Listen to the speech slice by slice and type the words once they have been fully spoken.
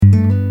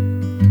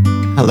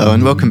Hello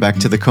and welcome back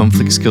to the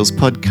Conflict Skills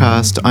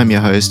Podcast. I'm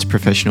your host,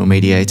 professional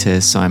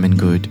mediator Simon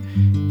Good.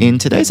 In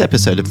today's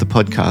episode of the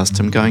podcast,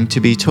 I'm going to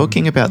be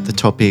talking about the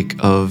topic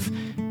of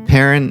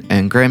parent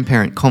and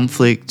grandparent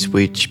conflict,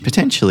 which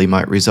potentially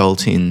might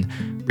result in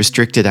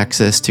restricted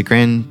access to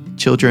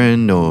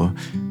grandchildren or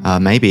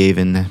maybe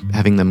even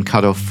having them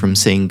cut off from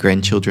seeing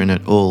grandchildren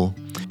at all.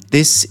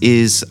 This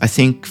is, I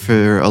think,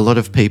 for a lot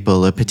of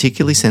people, a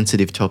particularly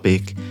sensitive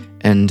topic.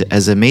 And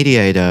as a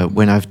mediator,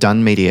 when I've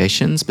done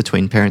mediations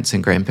between parents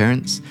and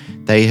grandparents,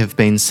 they have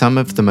been some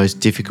of the most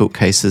difficult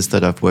cases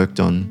that I've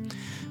worked on.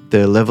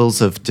 The levels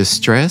of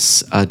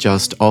distress are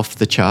just off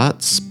the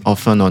charts,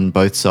 often on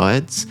both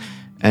sides.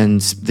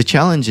 And the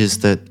challenge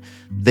is that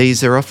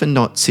these are often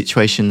not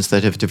situations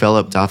that have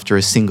developed after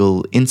a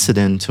single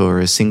incident or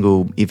a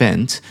single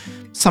event.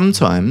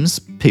 Sometimes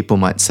people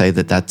might say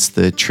that that's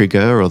the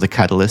trigger or the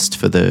catalyst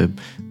for the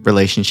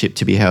relationship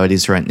to be how it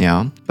is right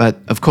now. But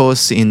of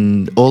course,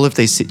 in all of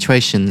these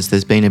situations,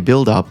 there's been a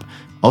build-up,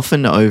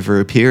 often over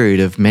a period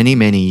of many,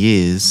 many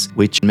years,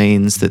 which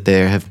means that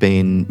there have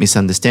been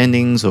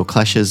misunderstandings or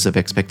clashes of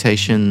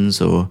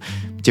expectations or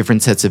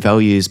different sets of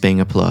values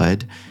being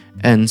applied.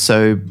 And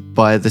so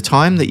by the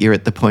time that you're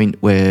at the point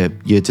where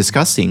you're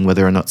discussing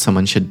whether or not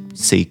someone should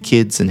see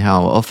kids and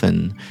how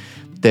often,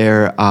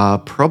 there are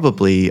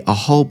probably a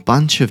whole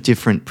bunch of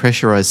different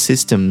pressurized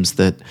systems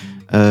that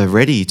are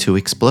ready to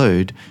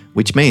explode,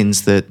 which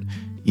means that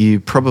you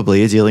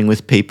probably are dealing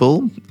with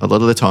people a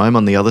lot of the time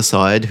on the other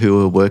side who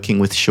are working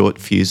with short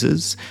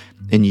fuses,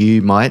 and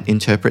you might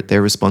interpret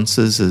their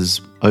responses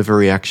as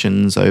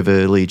overreactions,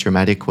 overly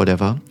dramatic,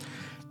 whatever,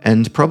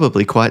 and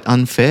probably quite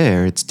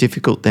unfair. It's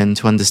difficult then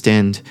to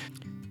understand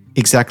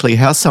exactly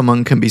how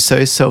someone can be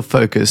so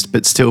self-focused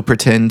but still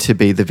pretend to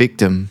be the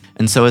victim.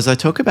 And so as I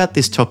talk about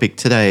this topic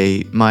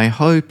today, my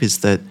hope is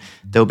that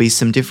there'll be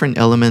some different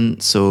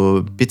elements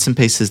or bits and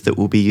pieces that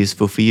will be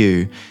useful for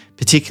you,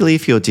 particularly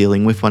if you're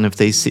dealing with one of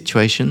these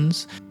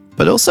situations,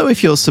 but also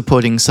if you're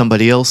supporting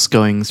somebody else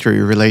going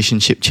through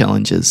relationship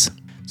challenges.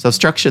 So I've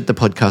structured the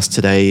podcast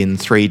today in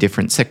 3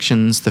 different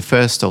sections. The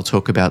first, I'll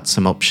talk about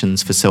some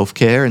options for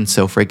self-care and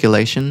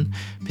self-regulation,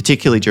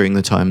 particularly during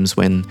the times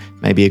when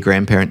maybe a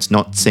grandparent's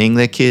not seeing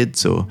their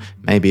kids, or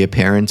maybe a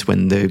parent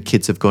when the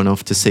kids have gone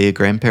off to see a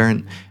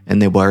grandparent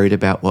and they're worried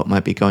about what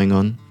might be going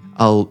on.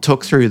 I'll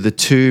talk through the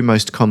 2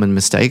 most common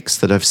mistakes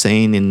that I've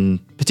seen,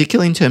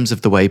 particularly in terms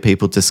of the way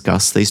people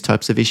discuss these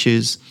types of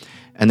issues,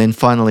 and then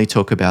finally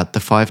talk about the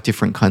 5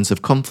 different kinds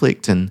of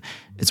conflict. And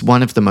it's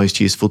one of the most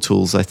useful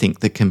tools, I think,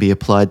 that can be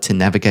applied to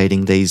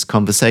navigating these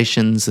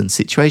conversations and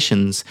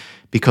situations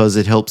because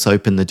it helps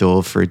open the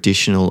door for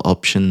additional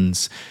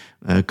options.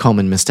 A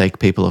common mistake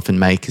people often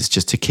make is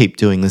just to keep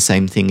doing the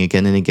same thing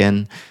again and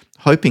again,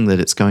 hoping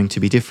that it's going to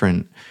be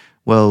different.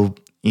 Well,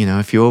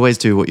 if you always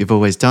do what you've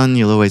always done,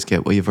 you'll always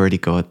get what you've already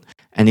got.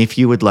 And if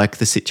you would like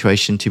the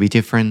situation to be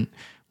different,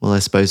 well, I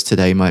suppose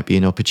today might be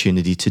an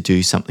opportunity to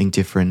do something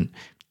different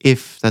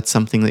if that's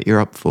something that you're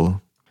up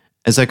for.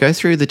 As I go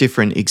through the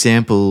different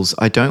examples,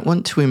 I don't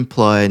want to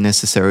imply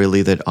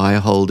necessarily that I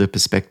hold a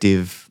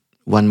perspective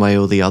one way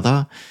or the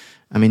other.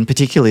 I mean,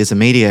 particularly as a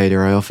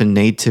mediator, I often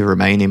need to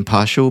remain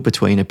impartial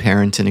between a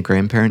parent and a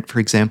grandparent, for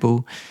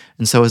example.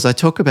 And so as I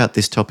talk about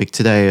this topic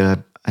today,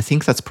 I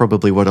think that's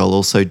probably what I'll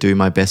also do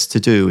my best to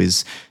do,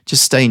 is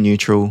just stay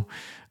neutral.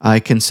 I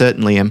can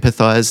certainly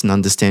empathize and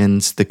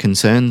understand the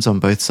concerns on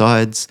both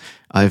sides.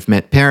 I've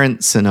met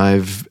parents and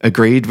I've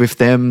agreed with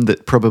them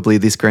that probably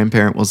this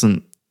grandparent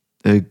wasn't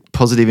a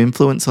positive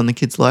influence on the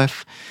kid's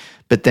life.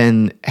 But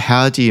then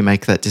how do you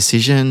make that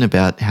decision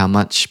about how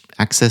much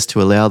access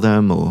to allow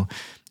them, or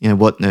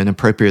what an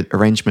appropriate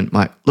arrangement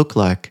might look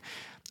like?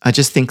 I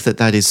just think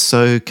that is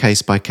so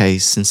case by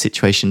case and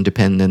situation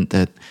dependent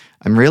that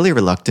I'm really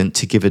reluctant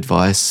to give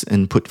advice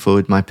and put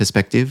forward my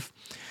perspective.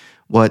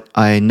 What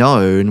I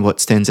know and what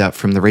stands out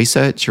from the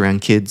research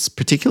around kids,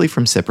 particularly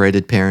from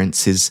separated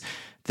parents, is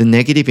the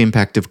negative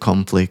impact of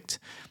conflict.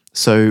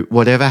 So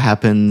whatever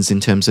happens in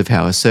terms of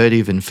how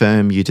assertive and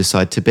firm you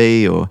decide to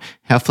be, or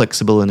how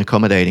flexible and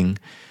accommodating,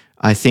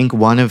 I think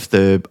one of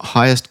the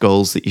highest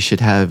goals that you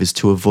should have is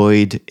to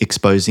avoid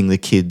exposing the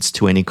kids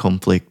to any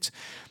conflict.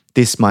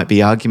 This might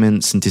be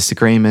arguments and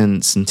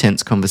disagreements and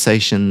tense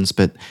conversations,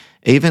 but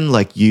even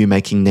like you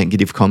making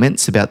negative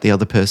comments about the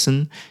other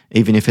person,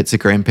 even if it's a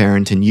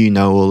grandparent and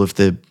all of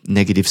the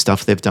negative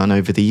stuff they've done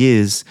over the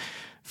years,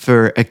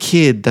 for a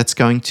kid, that's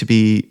going to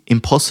be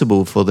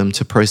impossible for them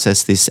to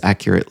process this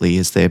accurately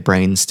as their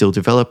brain's still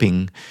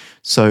developing.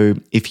 So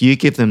if you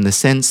give them the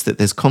sense that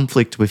there's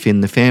conflict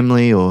within the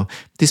family, or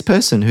this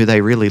person who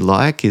they really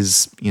like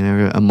is,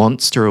 a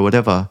monster or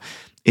whatever,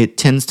 it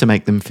tends to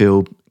make them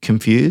feel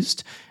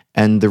confused.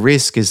 And the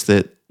risk is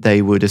that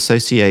they would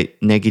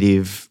associate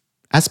negative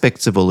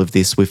aspects of all of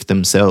this with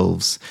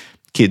themselves.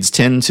 Kids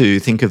tend to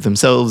think of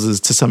themselves as,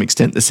 to some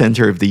extent, the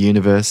center of the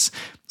universe.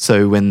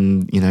 So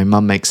when,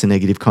 mum makes a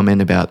negative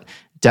comment about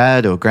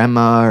dad or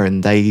grandma,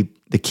 and the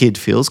kid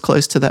feels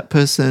close to that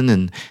person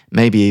and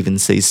maybe even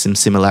sees some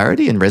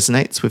similarity and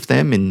resonates with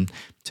them in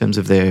terms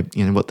of their,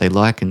 what they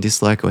like and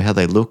dislike or how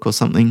they look or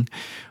something,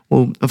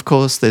 Well, of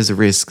course, there's a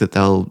risk that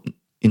they'll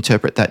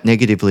interpret that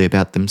negatively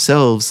about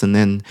themselves, and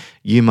then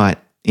you might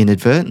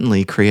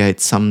inadvertently create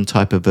some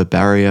type of a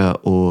barrier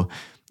or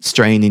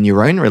strain in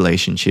your own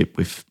relationship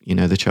with,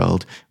 the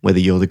child, whether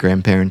you're the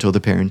grandparent or the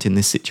parent in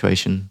this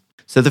situation.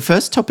 So the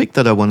first topic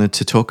that I wanted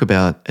to talk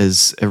about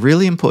as a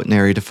really important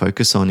area to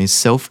focus on is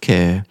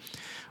self-care.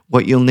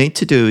 What you'll need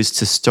to do is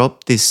to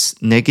stop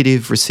this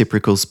negative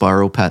reciprocal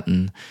spiral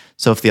pattern.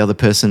 So if the other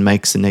person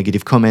makes a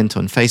negative comment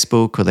on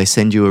Facebook, or they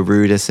send you a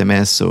rude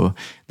SMS, or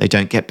they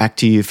don't get back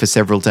to you for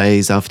several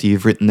days after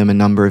you've written them a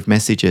number of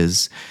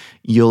messages,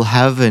 you'll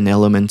have an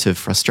element of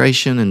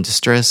frustration and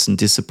distress and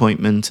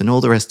disappointment and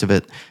all the rest of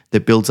it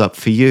that builds up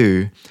for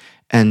you.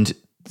 And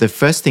the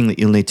first thing that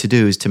you'll need to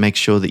do is to make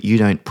sure that you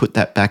don't put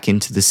that back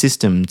into the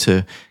system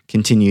to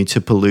continue to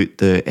pollute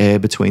the air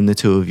between the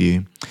two of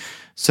you.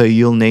 So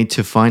you'll need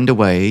to find a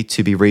way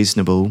to be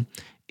reasonable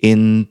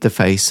in the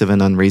face of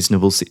an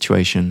unreasonable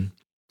situation.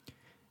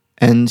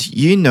 And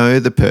you know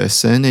the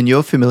person and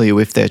you're familiar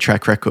with their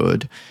track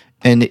record.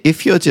 And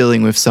if you're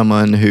dealing with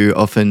someone who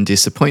often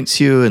disappoints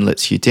you and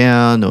lets you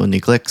down or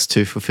neglects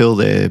to fulfill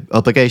their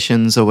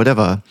obligations or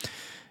whatever,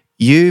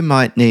 you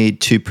might need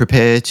to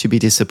prepare to be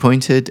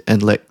disappointed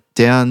and let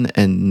down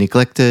and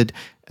neglected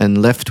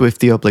and left with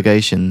the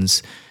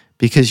obligations,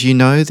 because you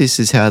know this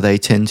is how they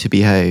tend to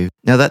behave.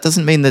 Now, that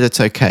doesn't mean that it's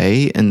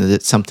okay and that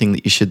it's something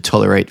that you should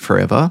tolerate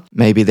forever.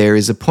 Maybe there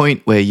is a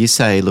point where you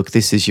say, look,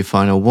 this is your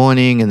final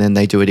warning, and then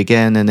they do it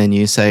again, and then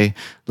you say,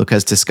 look,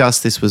 as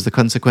discussed, this was the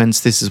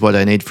consequence. This is what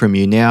I need from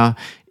you now.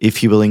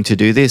 If you're willing to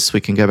do this,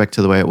 we can go back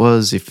to the way it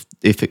was. If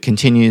it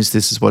continues,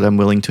 this is what I'm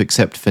willing to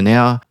accept for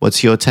now.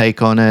 What's your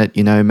take on it?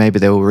 Maybe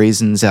there were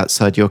reasons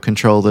outside your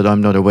control that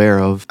I'm not aware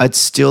of. I'd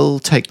still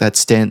take that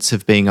stance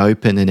of being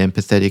open and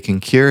empathetic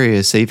and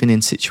curious, even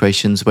in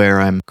situations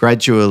where I'm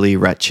gradually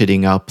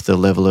ratcheting up the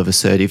level of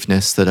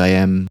assertiveness that I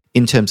am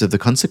in terms of the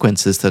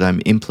consequences that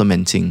I'm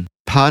implementing.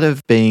 Part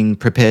of being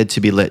prepared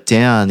to be let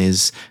down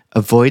is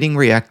avoiding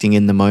reacting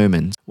in the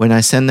moment. When I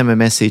send them a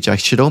message, I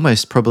should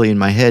almost probably in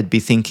my head be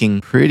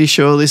thinking, pretty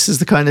sure this is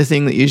the kind of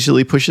thing that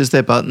usually pushes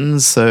their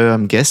buttons, so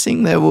I'm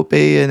guessing there will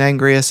be an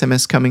angry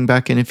SMS coming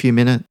back in a few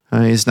minutes.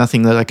 There's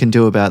nothing that I can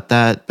do about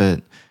that,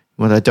 but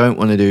what I don't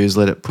want to do is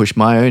let it push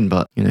my own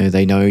button.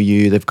 They know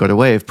you, they've got a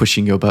way of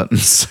pushing your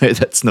buttons, so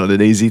that's not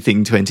an easy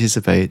thing to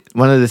anticipate.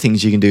 One of the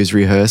things you can do is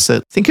rehearse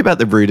it. Think about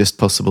the rudest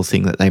possible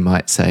thing that they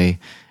might say,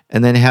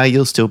 and then how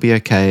you'll still be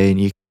okay,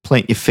 and you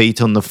plant your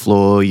feet on the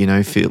floor,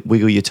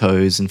 wiggle your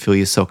toes and feel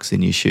your socks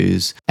in your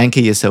shoes,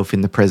 anchor yourself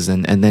in the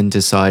present, and then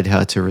decide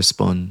how to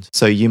respond.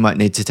 So you might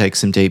need to take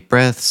some deep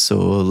breaths,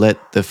 or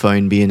let the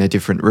phone be in a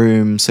different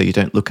room so you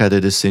don't look at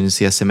it as soon as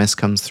the SMS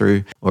comes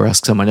through, or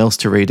ask someone else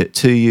to read it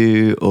to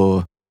you,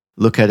 or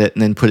look at it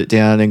and then put it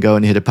down and go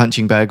and hit a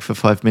punching bag for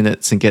 5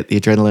 minutes and get the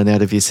adrenaline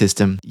out of your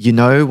system. You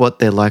know what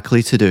they're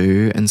likely to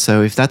do, and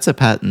so if that's a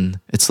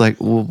pattern, it's like,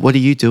 well, what are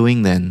you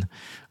doing then?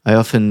 I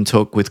often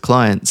talk with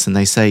clients and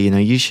they say,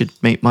 you should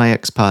meet my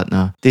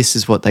ex-partner. This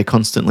is what they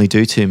constantly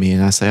do to me.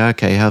 And I say,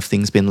 okay, how have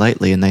things been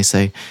lately? And they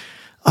say,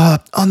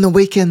 on the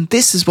weekend,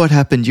 this is what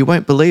happened. You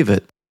won't believe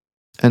it.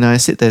 And I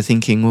sit there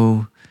thinking,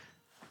 well,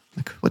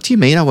 what do you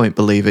mean I won't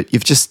believe it?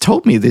 You've just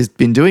told me they've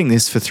been doing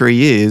this for 3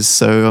 years,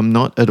 so I'm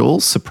not at all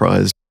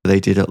surprised they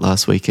did it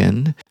last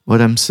weekend. What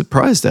I'm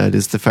surprised at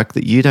is the fact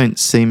that you don't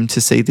seem to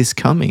see this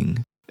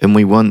coming. And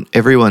we want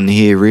everyone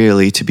here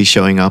really to be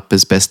showing up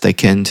as best they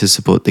can to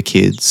support the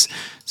kids.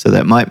 So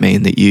that might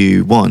mean that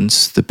you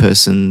want the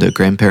person, the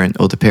grandparent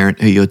or the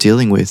parent who you're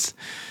dealing with,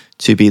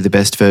 to be the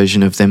best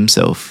version of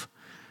themselves.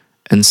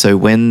 And so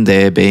when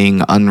they're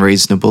being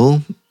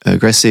unreasonable,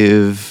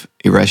 aggressive,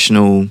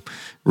 irrational,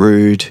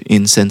 rude,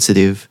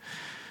 insensitive,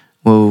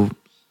 well,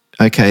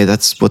 okay,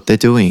 that's what they're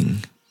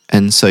doing.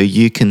 And so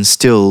you can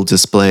still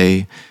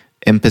display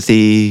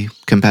empathy,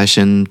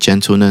 compassion,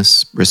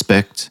 gentleness,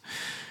 respect,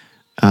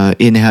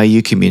 in how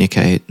you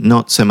communicate,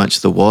 not so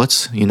much the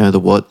what. The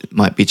what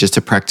might be just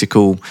a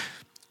practical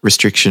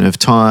restriction of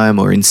time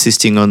or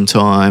insisting on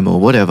time or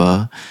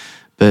whatever.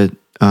 But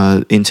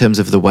in terms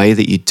of the way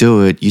that you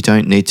do it, you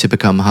don't need to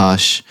become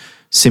harsh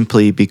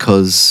simply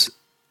because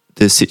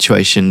the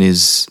situation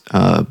is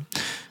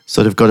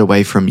sort of got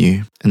away from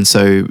you. And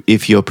so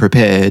if you're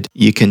prepared,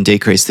 you can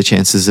decrease the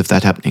chances of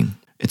that happening.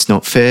 It's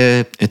not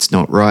fair, it's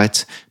not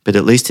right, but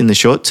at least in the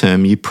short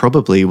term, you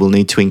probably will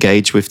need to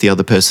engage with the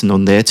other person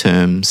on their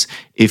terms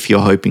if you're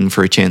hoping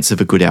for a chance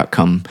of a good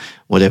outcome,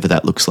 whatever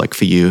that looks like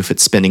for you. If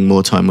it's spending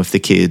more time with the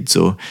kids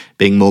or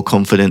being more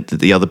confident that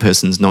the other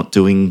person's not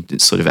doing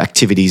sort of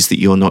activities that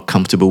you're not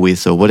comfortable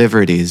with or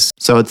whatever it is.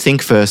 So I'd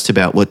think first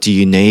about what do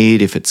you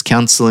need, if it's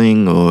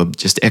counselling or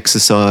just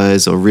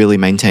exercise or really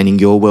maintaining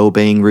your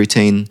well-being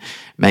routine.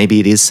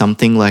 Maybe it is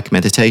something like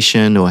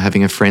meditation or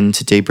having a friend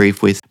to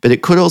debrief with, but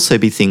it could also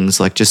be things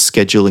like just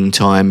scheduling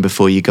time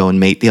before you go and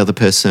meet the other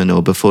person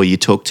or before you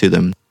talk to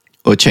them,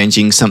 or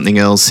changing something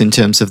else in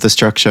terms of the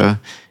structure.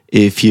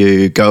 If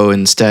you go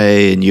and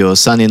stay and your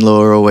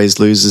son-in-law always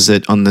loses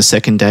it on the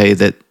second day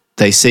that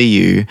they see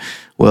you,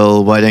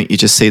 well, why don't you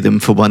just see them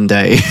for one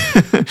day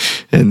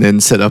and then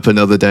set up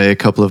another day a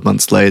couple of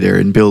months later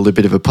and build a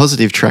bit of a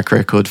positive track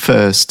record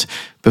first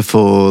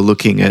before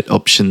looking at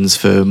options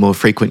for more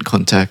frequent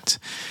contact?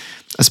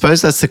 I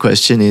suppose that's the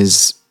question,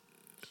 is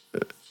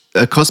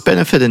a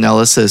cost-benefit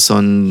analysis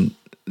on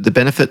the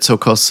benefits or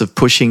costs of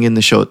pushing in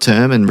the short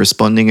term and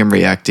responding and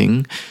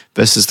reacting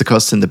versus the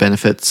costs and the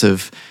benefits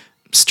of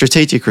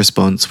strategic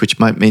response, which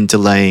might mean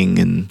delaying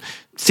and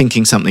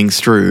thinking something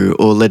through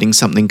or letting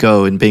something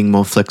go and being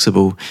more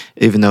flexible,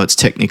 even though it's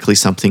technically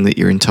something that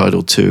you're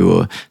entitled to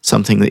or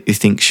something that you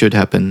think should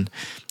happen.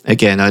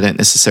 Again, I don't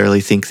necessarily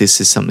think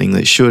this is something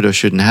that should or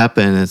shouldn't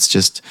happen. It's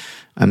just,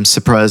 I'm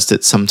surprised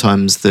at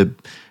sometimes the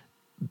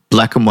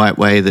black and white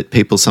way that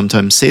people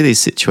sometimes see these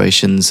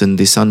situations and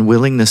this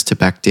unwillingness to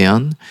back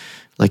down.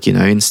 Like,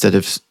 instead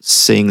of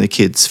seeing the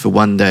kids for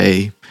one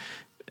day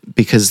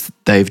because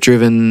they've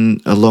driven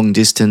a long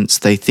distance,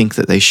 they think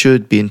that they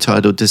should be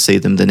entitled to see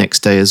them the next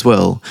day as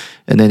well.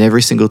 And then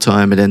every single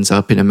time it ends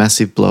up in a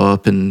massive blow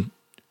up and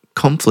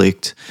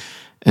conflict.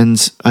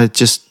 And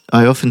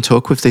I often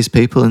talk with these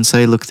people and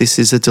say, look, this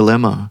is a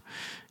dilemma.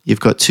 You've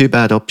got two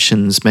bad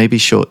options. Maybe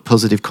short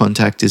positive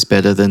contact is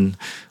better than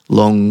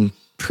long,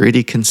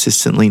 pretty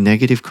consistently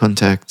negative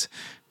contact.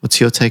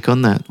 What's your take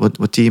on that?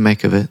 What do you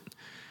make of it?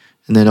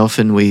 And then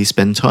often we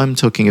spend time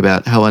talking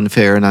about how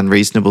unfair and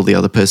unreasonable the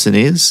other person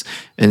is.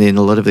 And in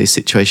a lot of these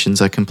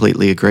situations, I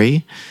completely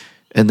agree.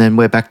 And then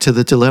we're back to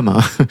the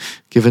dilemma.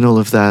 Given all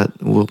of that,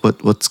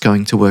 what's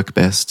going to work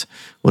best?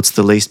 What's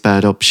the least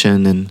bad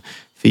option? And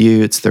for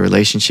you, it's the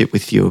relationship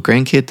with your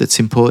grandkid that's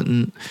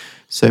important.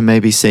 So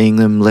maybe seeing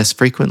them less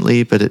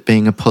frequently, but it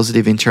being a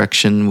positive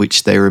interaction,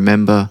 which they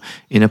remember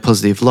in a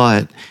positive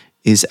light,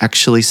 is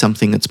actually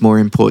something that's more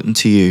important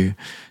to you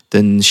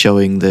than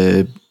showing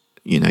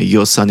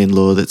your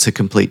son-in-law that's a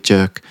complete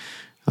jerk,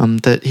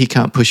 that he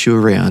can't push you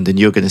around and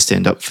you're going to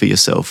stand up for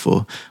yourself,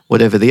 or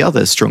whatever the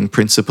other strong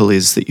principle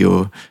is that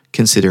you're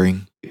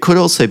considering. It could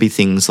also be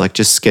things like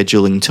just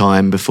scheduling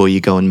time before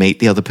you go and meet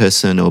the other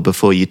person or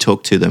before you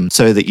talk to them,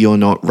 so that you're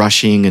not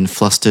rushing and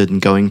flustered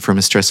and going from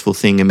a stressful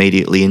thing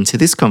immediately into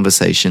this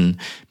conversation,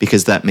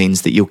 because that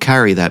means that you'll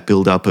carry that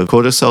build-up of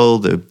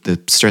cortisol, the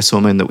stress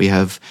hormone that we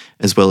have,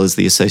 as well as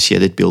the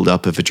associated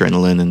build-up of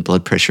adrenaline and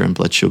blood pressure and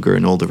blood sugar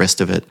and all the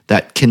rest of it.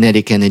 That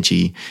kinetic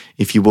energy.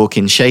 If you walk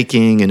in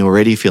shaking and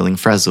already feeling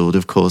frazzled,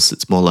 of course,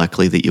 it's more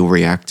likely that you'll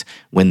react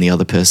when the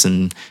other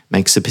person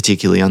makes a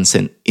particularly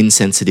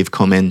insensitive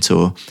comment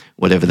or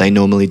whatever they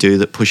normally do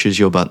that pushes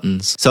your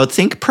buttons. So I'd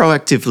think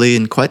proactively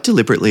and quite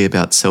deliberately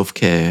about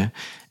self-care.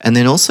 And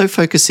then also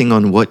focusing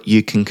on what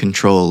you can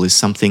control is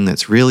something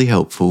that's really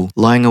helpful.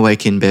 Lying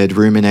awake in bed,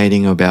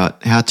 ruminating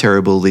about how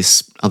terrible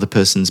this other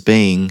person's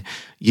being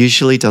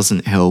usually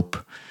doesn't help.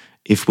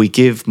 If we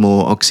give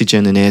more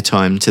oxygen and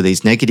airtime to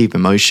these negative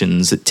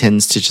emotions, it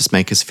tends to just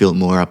make us feel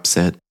more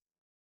upset.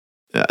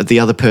 The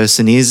other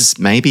person is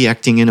maybe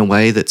acting in a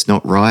way that's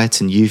not right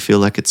and you feel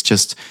like it's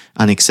just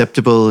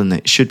unacceptable and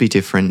it should be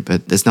different,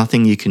 but there's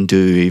nothing you can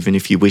do, even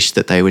if you wish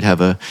that they would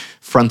have a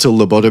frontal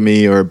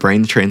lobotomy or a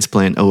brain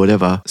transplant or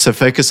whatever. So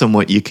focus on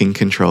what you can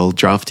control: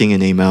 drafting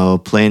an email,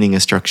 planning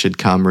a structured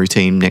calm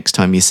routine next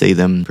time you see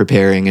them,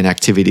 preparing an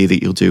activity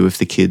that you'll do with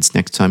the kids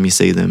next time you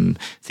see them,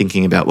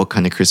 thinking about what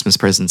kind of Christmas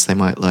presents they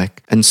might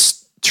like, and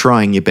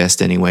trying your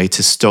best anyway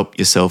to stop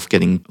yourself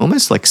getting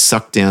almost like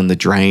sucked down the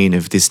drain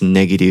of this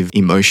negative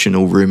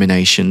emotional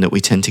rumination that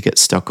we tend to get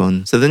stuck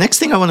on. So the next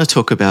thing I want to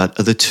talk about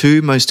are the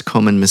two most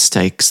common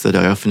mistakes that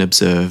I often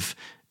observe,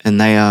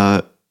 and they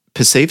are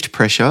perceived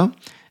pressure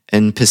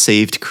and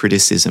perceived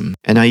criticism.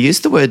 And I use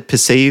the word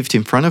perceived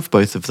in front of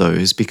both of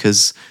those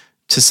because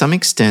to some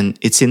extent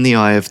it's in the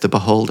eye of the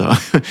beholder.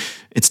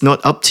 It's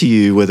not up to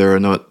you whether or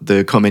not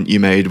the comment you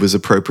made was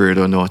appropriate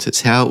or not.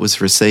 It's how it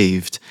was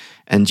received.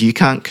 And you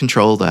can't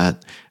control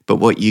that. But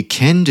what you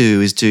can do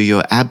is do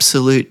your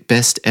absolute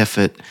best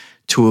effort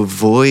to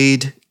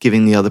avoid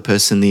giving the other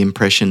person the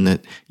impression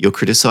that you're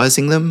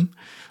criticizing them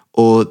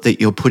or that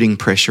you're putting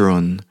pressure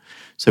on.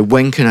 So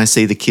when can I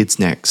see the kids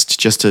next?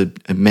 Just a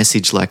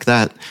message like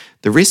that.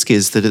 The risk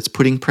is that it's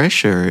putting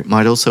pressure. It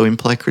might also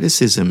imply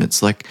criticism.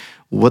 It's like,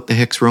 what the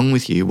heck's wrong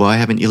with you? Why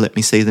haven't you let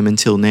me see them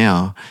until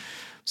now?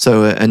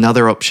 So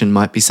another option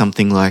might be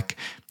something like,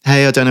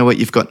 hey, I don't know what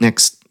you've got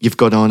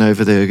on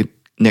over the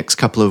next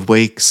couple of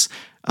weeks.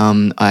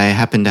 I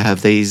happen to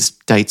have these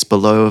dates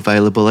below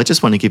available. I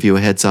just want to give you a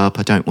heads up.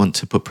 I don't want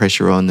to put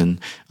pressure on, and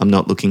I'm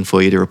not looking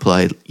for you to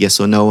reply yes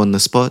or no on the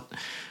spot.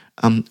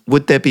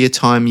 Would there be a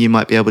time you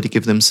might be able to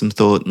give them some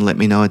thought and let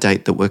me know a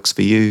date that works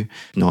for you?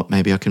 If not,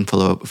 maybe I can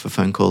follow up with a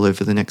phone call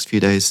over the next few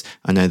days.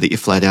 I know that you're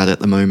flat out at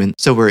the moment.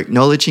 So we're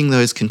acknowledging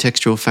those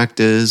contextual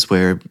factors.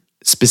 We're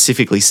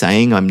specifically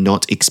saying, I'm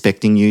not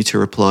expecting you to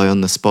reply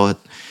on the spot.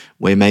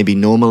 We're maybe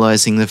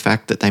normalizing the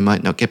fact that they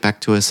might not get back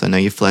to us. I know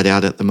you're flat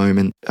out at the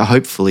moment,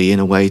 hopefully in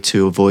a way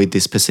to avoid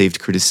this perceived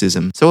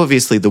criticism. So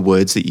obviously the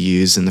words that you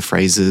use and the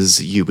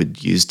phrases, you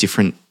would use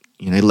different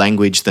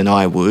language than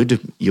I would.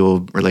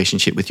 Your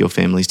relationship with your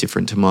family is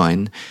different to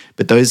mine.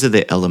 But those are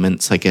the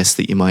elements, I guess,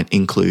 that you might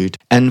include.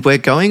 And we're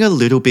going a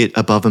little bit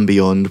above and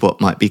beyond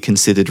what might be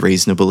considered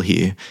reasonable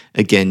here.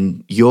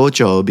 Again, your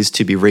job is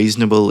to be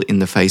reasonable in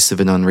the face of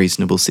an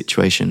unreasonable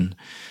situation.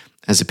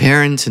 As a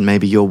parent, and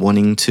maybe you're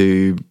wanting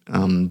to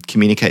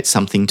communicate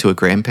something to a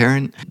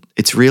grandparent,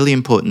 it's really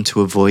important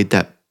to avoid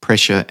that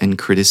pressure and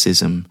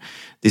criticism.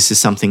 This is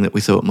something that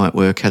we thought might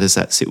work. How does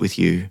that sit with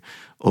you?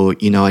 Or,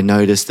 I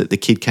noticed that the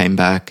kid came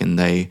back and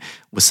they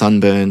were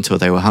sunburnt or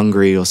they were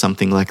hungry or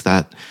something like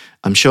that.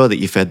 I'm sure that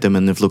you fed them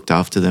and they've looked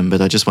after them,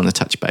 but I just want to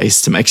touch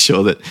base to make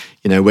sure that,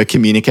 we're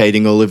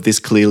communicating all of this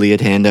clearly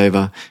at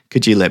handover.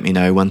 Could you let me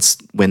know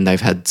when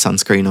they've had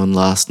sunscreen on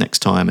next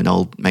time, and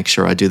I'll make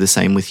sure I do the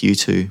same with you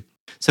too.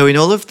 So in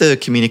all of the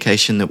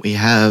communication that we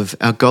have,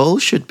 our goal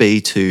should be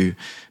to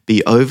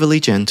be overly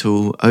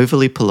gentle,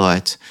 overly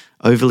polite,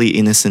 overly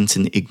innocent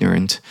and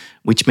ignorant,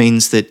 which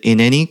means that in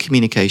any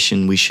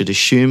communication, we should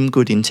assume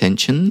good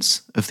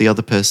intentions of the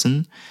other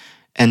person.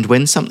 And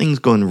when something's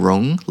gone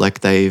wrong,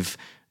 like they've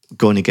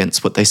gone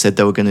against what they said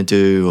they were going to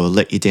do or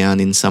let you down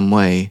in some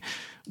way,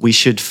 we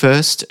should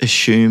first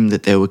assume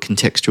that there were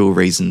contextual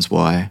reasons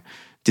why.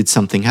 Did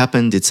something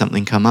happen? Did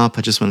something come up?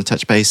 I just want to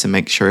touch base and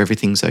make sure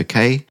everything's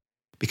okay.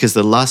 Because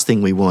the last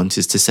thing we want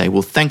is to say,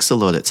 well, thanks a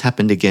lot, it's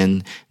happened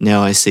again,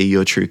 now I see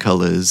your true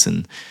colours,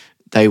 and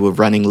they were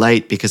running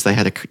late because they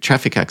had a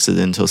traffic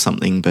accident or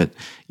something. But,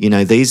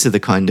 these are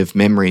the kind of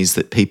memories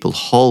that people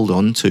hold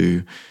on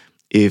to.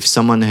 If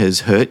someone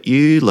has hurt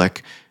you,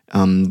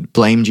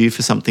 blamed you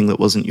for something that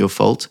wasn't your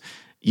fault,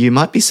 you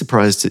might be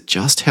surprised at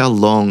just how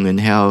long and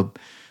how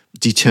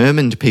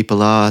determined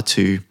people are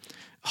to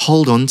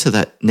hold on to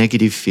that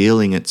negative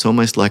feeling. It's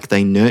almost like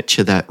they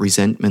nurture that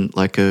resentment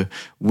like a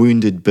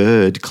wounded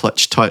bird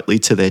clutched tightly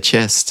to their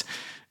chest.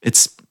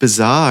 It's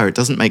bizarre. It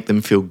doesn't make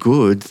them feel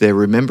good. They're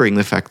remembering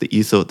the fact that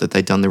you thought that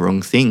they'd done the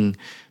wrong thing.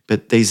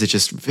 But these are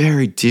just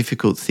very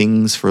difficult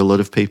things for a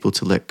lot of people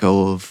to let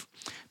go of,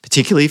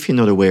 particularly if you're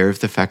not aware of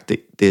the fact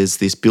that there's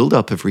this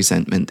buildup of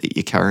resentment that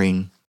you're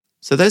carrying.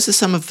 So those are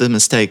some of the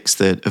mistakes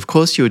that, of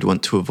course, you would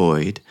want to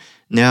avoid.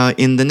 Now,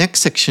 in the next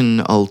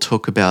section, I'll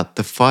talk about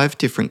the 5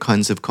 different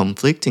kinds of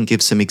conflict and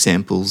give some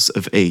examples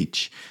of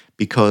each,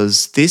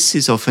 because this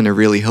is often a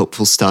really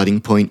helpful starting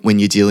point when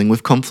you're dealing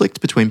with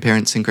conflict between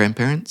parents and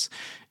grandparents.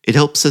 It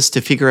helps us to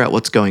figure out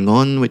what's going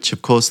on, which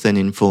of course then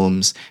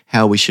informs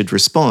how we should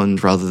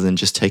respond rather than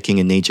just taking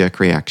a knee-jerk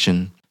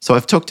reaction. So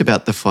I've talked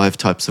about the 5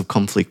 types of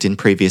conflict in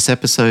previous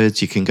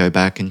episodes. You can go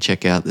back and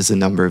check out. There's a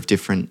number of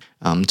different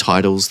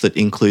titles that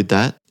include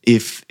that.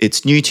 If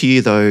it's new to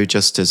you though,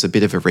 just as a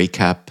bit of a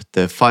recap,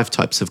 the 5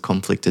 types of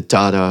conflict are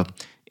data,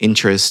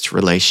 interest,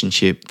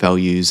 relationship,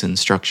 values, and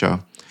structure.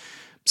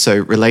 So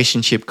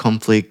relationship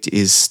conflict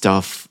is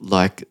stuff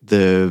like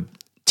the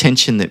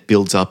tension that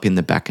builds up in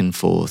the back and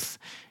forth.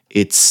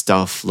 It's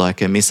stuff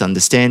like a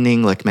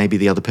misunderstanding, like maybe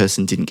the other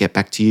person didn't get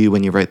back to you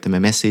when you wrote them a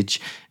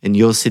message and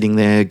you're sitting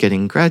there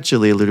getting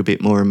gradually a little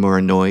bit more and more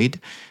annoyed.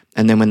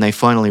 And then when they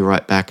finally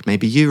write back,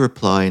 maybe you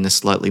reply in a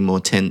slightly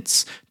more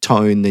tense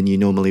tone than you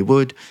normally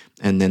would,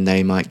 and then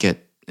they might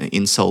get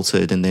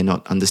insulted and they're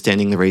not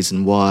understanding the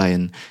reason why.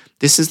 And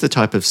this is the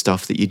type of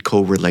stuff that you'd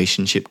call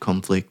relationship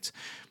conflict.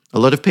 A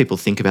lot of people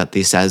think about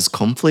this as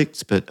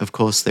conflict, but of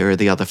course there are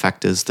the other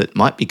factors that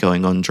might be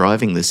going on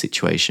driving the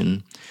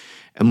situation.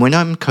 And when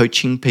I'm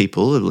coaching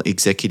people,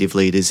 executive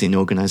leaders in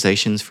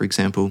organizations, for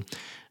example,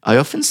 I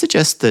often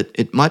suggest that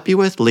it might be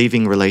worth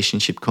leaving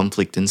relationship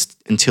conflict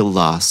until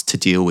last to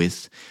deal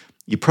with.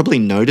 You probably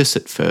notice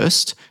at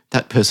first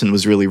that person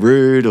was really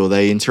rude, or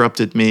they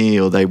interrupted me,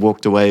 or they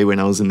walked away when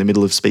I was in the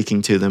middle of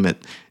speaking to them at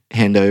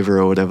handover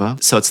or whatever.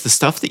 So it's the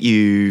stuff that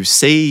you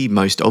see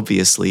most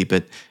obviously,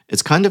 but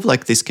it's kind of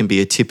like this can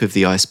be a tip of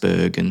the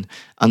iceberg, and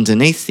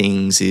underneath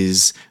things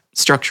is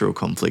structural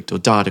conflict or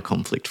data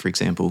conflict, for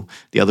example.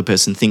 The other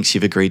person thinks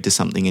you've agreed to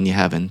something and you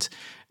haven't.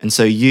 And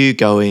so you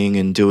going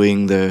and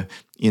doing the,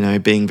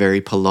 being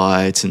very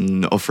polite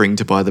and offering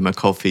to buy them a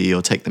coffee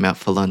or take them out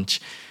for lunch,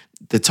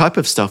 the type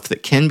of stuff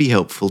that can be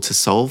helpful to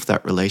solve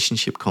that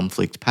relationship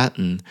conflict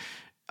pattern,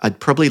 I'd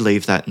probably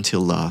leave that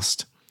until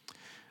last.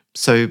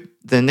 So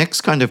the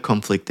next kind of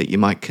conflict that you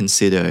might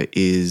consider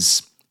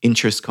is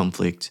interest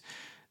conflict.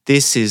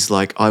 This is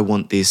like, I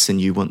want this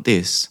and you want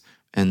this.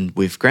 And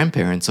with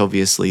grandparents,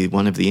 obviously,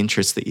 one of the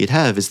interests that you'd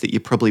have is that you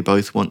probably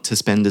both want to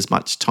spend as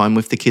much time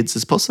with the kids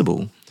as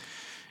possible.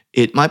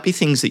 It might be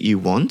things that you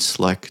want,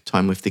 like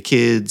time with the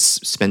kids,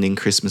 spending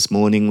Christmas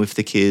morning with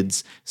the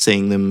kids,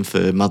 seeing them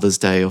for Mother's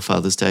Day or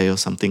Father's Day or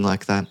something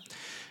like that.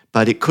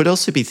 But it could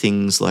also be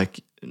things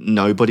like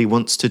nobody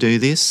wants to do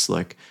this,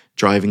 like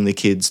driving the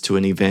kids to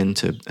an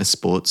event, a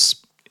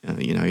sports,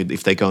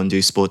 if they go and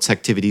do sports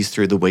activities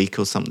through the week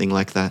or something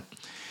like that.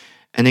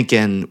 And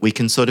again, we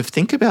can sort of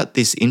think about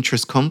this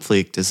interest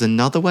conflict as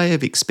another way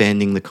of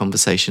expanding the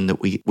conversation that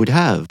we would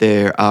have.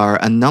 There are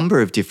a number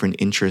of different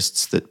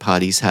interests that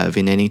parties have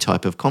in any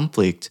type of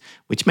conflict,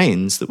 which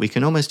means that we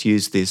can almost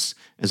use this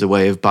as a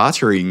way of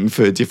bartering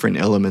for different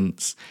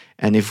elements.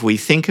 And if we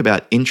think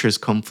about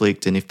interest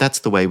conflict, and if that's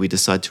the way we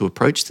decide to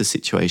approach the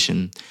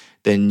situation,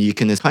 then you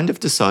can kind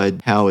of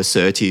decide how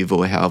assertive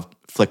or how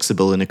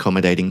flexible and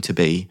accommodating to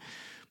be.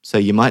 So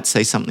you might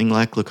say something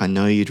like, look, I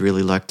know you'd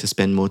really like to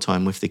spend more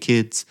time with the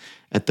kids.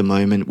 At the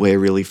moment, we're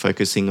really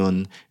focusing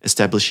on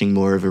establishing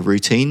more of a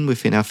routine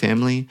within our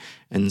family.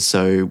 And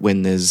so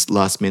when there's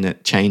last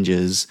minute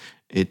changes,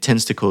 it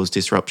tends to cause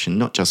disruption,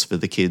 not just for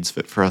the kids,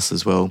 but for us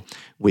as well.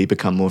 We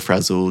become more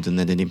frazzled and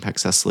then it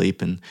impacts our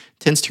sleep and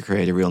tends to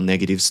create a real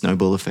negative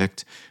snowball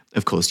effect.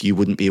 Of course, you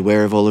wouldn't be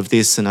aware of all of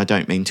this, and I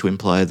don't mean to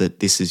imply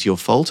that this is your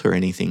fault or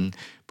anything,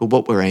 but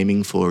what we're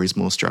aiming for is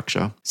more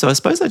structure. So I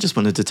suppose I just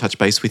wanted to touch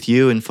base with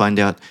you and find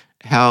out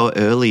how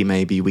early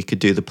maybe we could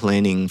do the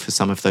planning for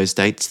some of those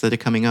dates that are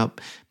coming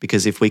up,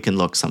 because if we can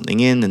lock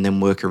something in and then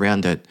work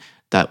around it,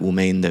 that will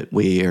mean that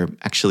we are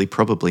actually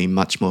probably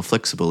much more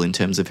flexible in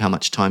terms of how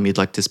much time you'd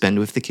like to spend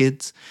with the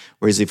kids.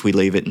 Whereas if we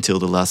leave it until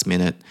the last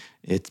minute,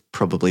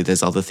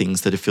 there's other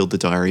things that have filled the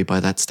diary by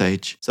that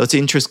stage. So it's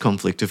interest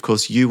conflict. Of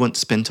course, you want to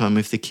spend time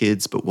with the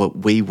kids, but what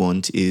we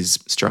want is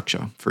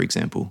structure, for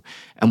example.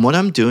 And what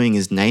I'm doing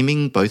is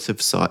naming both of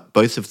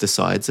the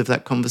sides of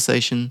that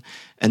conversation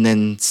and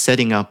then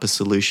setting up a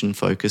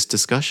solution-focused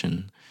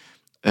discussion.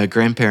 A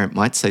grandparent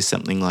might say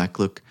something like,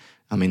 look,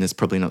 I mean, it's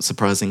probably not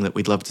surprising that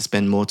we'd love to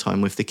spend more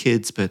time with the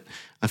kids, but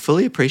I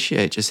fully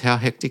appreciate just how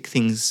hectic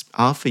things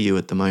are for you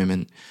at the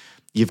moment.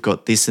 You've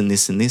got this and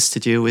this and this to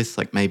deal with,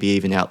 like maybe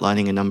even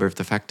outlining a number of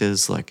the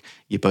factors, like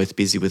you're both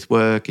busy with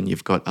work and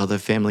you've got other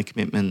family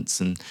commitments,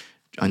 and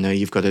I know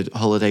you've got a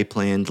holiday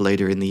planned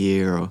later in the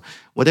year, or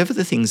whatever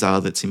the things are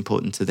that's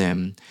important to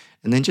them.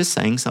 And then just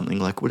saying something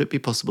like, would it be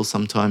possible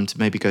sometime to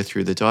maybe go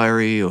through the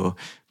diary, or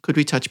could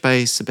we touch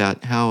base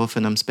about how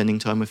often I'm spending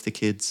time with the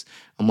kids?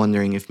 I'm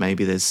wondering if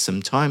maybe there's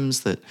some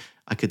times that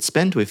I could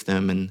spend with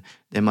them, and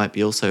there might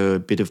be also a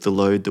bit of the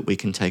load that we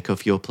can take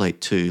off your plate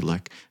too.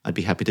 Like I'd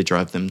be happy to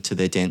drive them to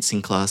their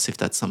dancing class if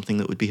that's something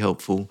that would be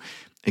helpful.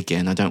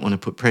 Again, I don't want to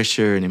put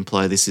pressure and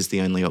imply this is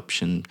the only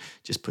option,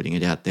 just putting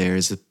it out there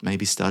as a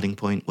maybe starting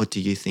point. What do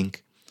you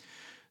think?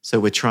 So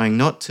we're trying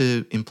not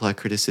to imply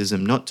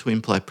criticism, not to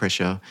imply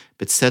pressure,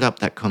 but set up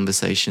that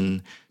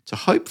conversation to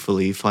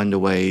hopefully find a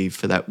way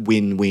for that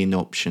win-win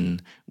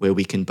option where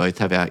we can both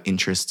have our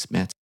interests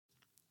met.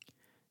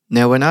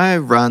 Now, when I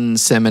run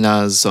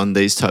seminars on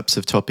these types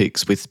of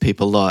topics with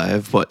people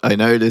live, what I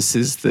notice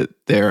is that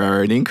there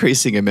are an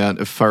increasing amount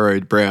of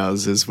furrowed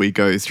brows as we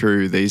go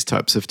through these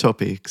types of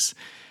topics.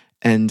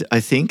 And I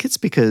think it's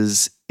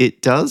because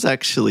it does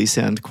actually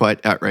sound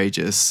quite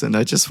outrageous. And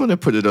I just want to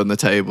put it on the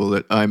table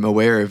that I'm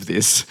aware of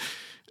this.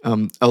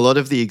 A lot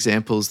of the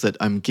examples that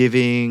I'm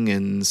giving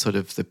and sort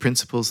of the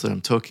principles that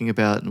I'm talking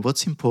about and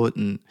what's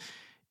important,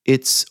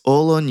 it's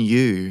all on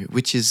you,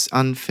 which is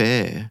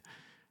unfair.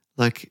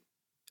 Like,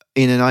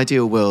 in an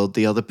ideal world,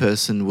 the other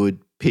person would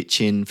pitch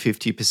in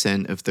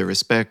 50% of the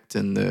respect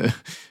and the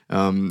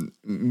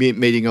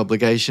meeting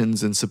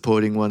obligations and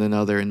supporting one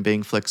another and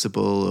being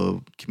flexible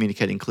or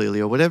communicating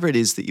clearly or whatever it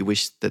is that you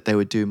wish that they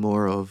would do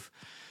more of.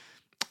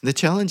 The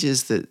challenge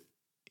is that,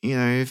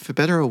 for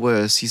better or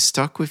worse, you're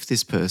stuck with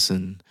this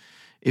person.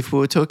 If we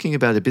were talking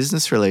about a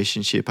business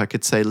relationship, I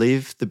could say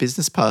leave the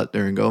business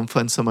partner and go and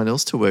find someone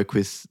else to work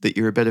with that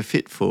you're a better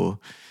fit for.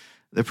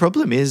 The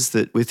problem is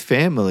that with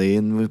family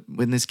and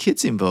when there's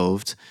kids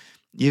involved,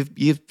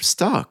 you're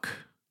stuck.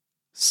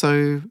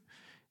 So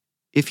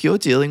if you're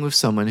dealing with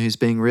someone who's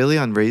being really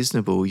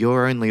unreasonable,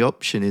 your only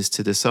option is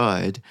to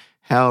decide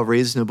how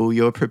reasonable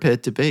you're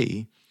prepared to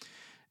be.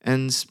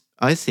 And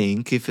I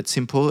think if it's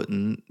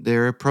important,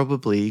 there are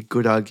probably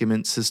good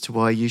arguments as to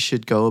why you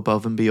should go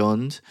above and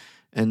beyond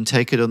and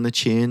take it on the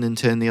chin and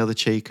turn the other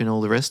cheek and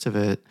all the rest of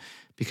it.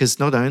 Because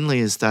not only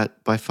is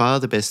that by far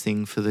the best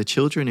thing for the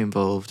children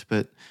involved,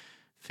 but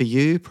for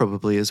you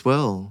probably as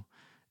well.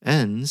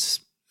 And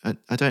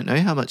I don't know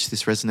how much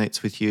this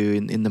resonates with you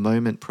in the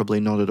moment,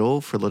 probably not at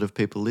all for a lot of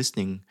people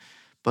listening,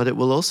 but it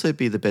will also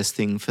be the best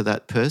thing for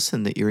that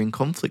person that you're in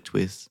conflict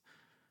with,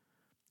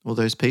 or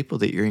those people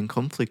that you're in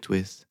conflict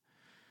with.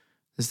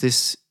 There's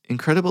this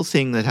incredible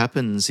thing that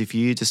happens if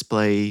you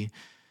display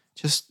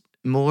just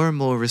more and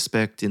more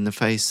respect in the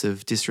face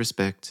of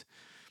disrespect.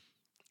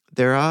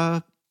 There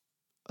are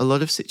a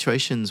lot of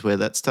situations where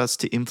that starts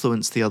to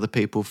influence the other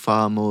people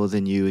far more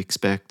than you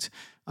expect.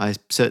 I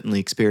certainly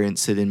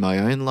experience it in my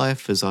own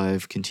life as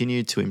I've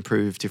continued to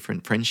improve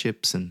different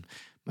friendships and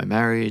my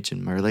marriage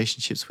and my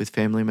relationships with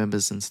family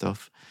members and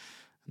stuff.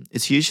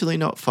 It's usually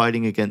not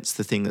fighting against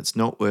the thing that's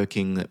not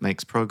working that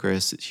makes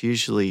progress. It's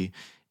usually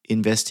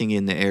investing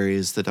in the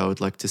areas that I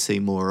would like to see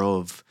more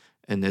of.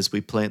 And as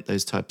we plant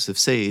those types of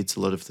seeds, a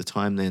lot of the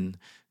time then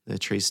the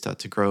trees start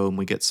to grow and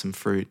we get some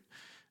fruit.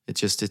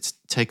 It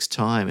takes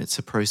time. It's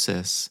a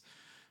process.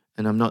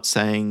 And I'm not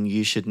saying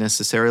you should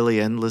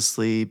necessarily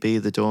endlessly be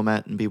the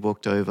doormat and be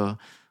walked over.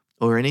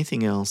 or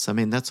anything else. I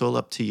mean, that's all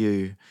up to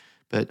you.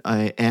 But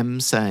I am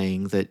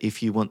saying that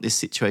if you want this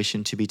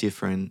situation to be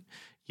different,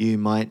 you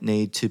might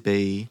need to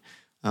be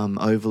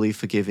overly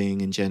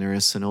forgiving and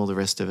generous and all the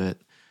rest of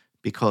it,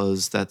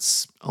 because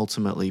that's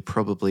ultimately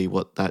probably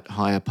what that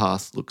higher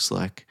path looks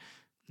like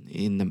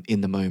in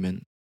the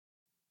moment.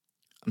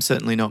 I'm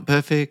certainly not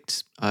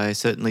perfect. I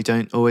certainly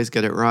don't always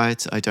get it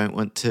right. I don't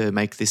want to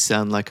make this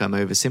sound like I'm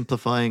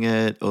oversimplifying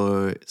it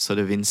or sort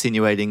of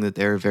insinuating that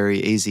there are very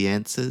easy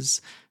answers.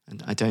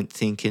 And I don't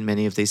think in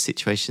many of these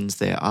situations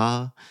there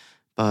are.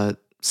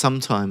 But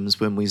sometimes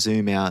when we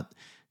zoom out,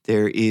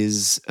 there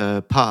is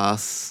a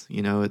path,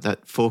 that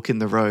fork in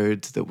the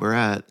road that we're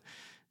at.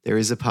 There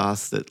is a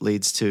path that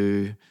leads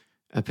to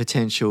a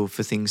potential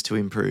for things to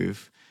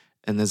improve.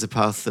 And there's a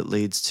path that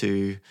leads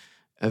to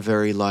a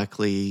very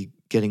likely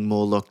getting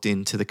more locked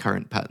into the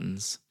current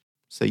patterns.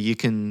 So you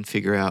can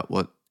figure out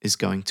what is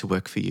going to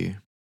work for you.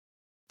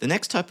 The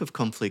next type of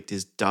conflict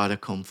is data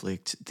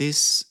conflict.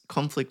 This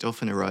conflict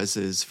often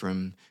arises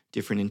from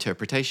different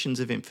interpretations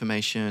of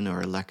information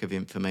or a lack of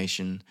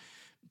information.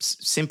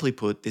 Simply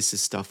put, this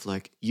is stuff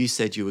like, you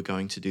said you were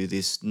going to do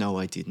this. No,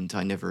 I didn't.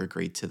 I never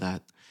agreed to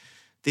that.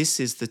 This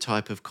is the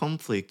type of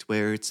conflict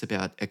where it's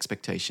about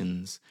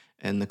expectations,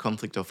 and the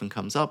conflict often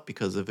comes up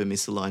because of a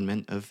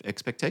misalignment of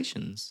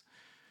expectations.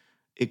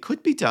 It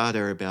could be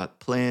data about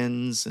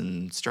plans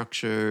and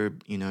structure.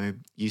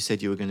 You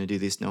said you were going to do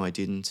this. No, I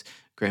didn't.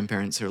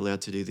 Grandparents are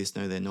allowed to do this.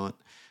 No, they're not.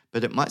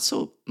 But it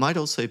might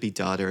also be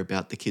data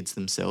about the kids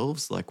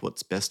themselves, like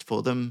what's best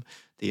for them,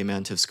 the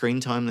amount of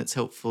screen time that's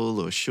helpful,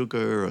 or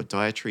sugar, or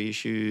dietary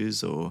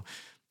issues, or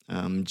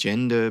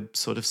gender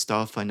sort of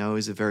stuff. I know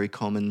is a very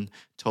common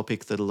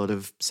topic that a lot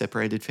of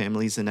separated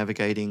families are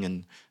navigating,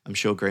 and I'm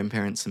sure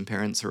grandparents and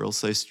parents are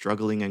also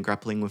struggling and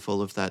grappling with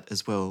all of that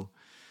as well.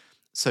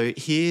 So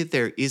here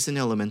there is an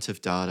element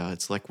of data.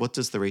 It's like, what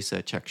does the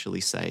research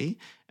actually say?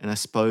 And I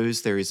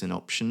suppose there is an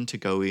option to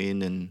go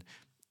in and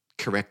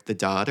correct the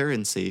data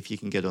and see if you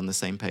can get on the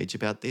same page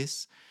about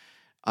this.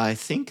 I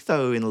think,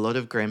 though, in a lot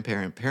of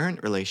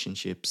grandparent-parent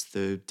relationships,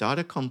 the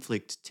data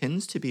conflict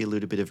tends to be a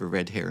little bit of a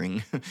red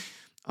herring.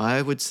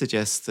 I would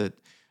suggest that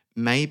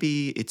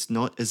maybe it's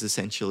not as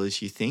essential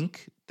as you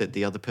think, that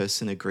the other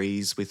person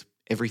agrees with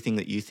everything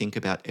that you think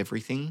about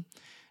everything.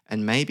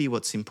 And maybe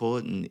what's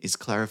important is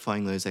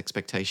clarifying those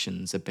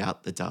expectations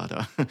about the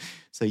data.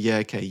 So, yeah,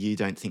 okay, you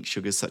don't think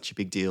sugar's such a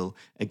big deal.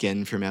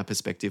 Again, from our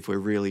perspective, we're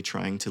really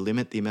trying to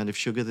limit the amount of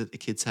sugar that the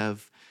kids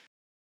have.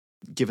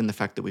 Given the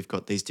fact that we've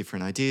got these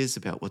different ideas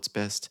about what's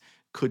best,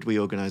 could we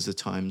organise a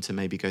time to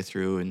maybe go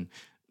through and,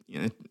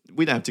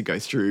 we don't have to go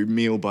through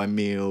meal by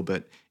meal,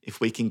 but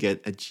if we can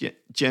get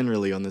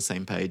generally on the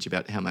same page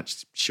about how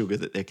much sugar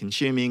that they're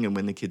consuming, and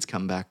when the kids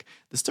come back,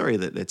 the story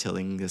that they're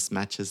telling us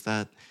matches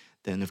that,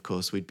 then of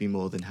course we'd be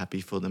more than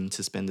happy for them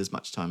to spend as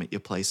much time at your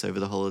place over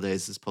the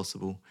holidays as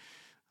possible.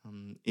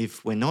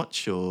 If we're not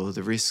sure,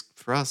 the risk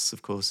for us,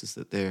 of course, is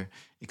that they're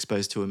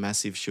exposed to a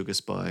massive sugar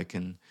spike.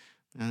 And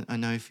I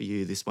know for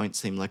you this won't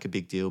seem like a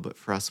big deal, but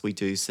for us we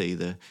do see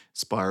the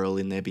spiral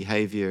in their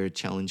behaviour,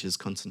 challenges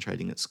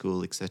concentrating at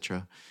school,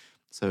 etc.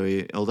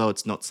 So although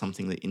it's not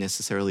something that you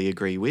necessarily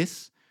agree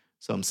with,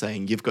 so I'm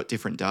saying you've got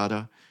different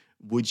data,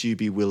 would you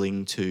be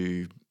willing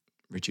to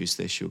reduce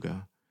their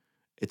sugar?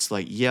 It's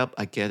like, yep,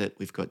 I get it.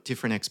 We've got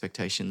different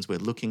expectations. We're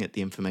looking at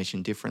the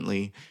information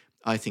differently.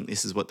 I think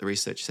this is what the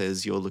research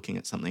says. You're looking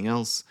at something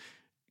else.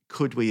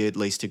 Could we at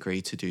least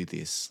agree to do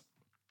this?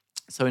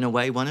 So in a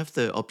way, one of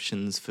the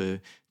options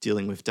for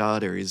dealing with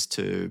data is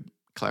to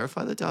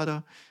clarify the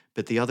data,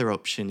 but the other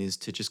option is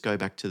to just go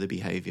back to the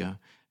behavior.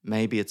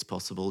 Maybe it's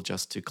possible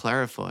just to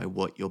clarify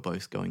what you're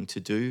both going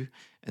to do,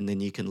 and then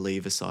you can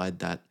leave aside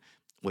that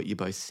what you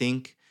both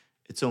think.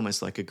 It's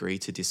almost like agree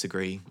to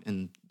disagree.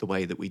 And the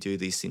way that we do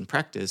this in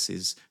practice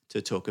is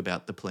to talk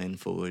about the plan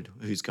forward,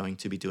 who's going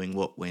to be doing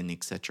what, when,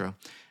 etc.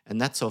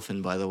 And that's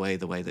often, by the way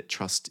that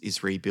trust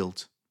is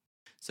rebuilt.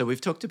 So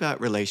we've talked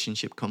about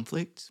relationship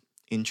conflict,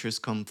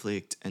 interest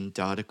conflict, and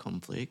data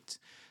conflict.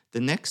 The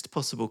next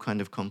possible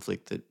kind of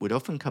conflict that would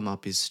often come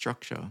up is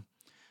structure.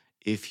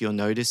 If you're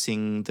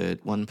noticing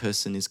that one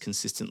person is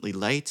consistently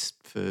late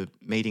for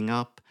meeting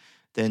up,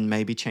 then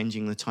maybe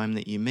changing the time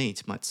that you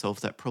meet might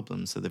solve that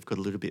problem, so they've got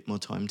a little bit more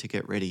time to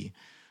get ready.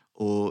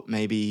 Or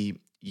maybe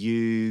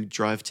you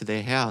drive to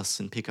their house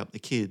and pick up the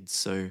kids,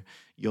 so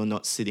you're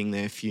not sitting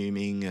there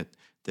fuming at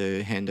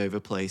the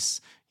handover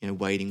place,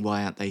 waiting,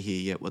 why aren't they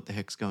here yet, what the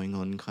heck's going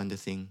on, kind of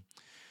thing.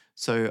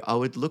 So I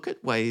would look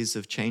at ways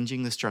of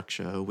changing the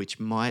structure which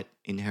might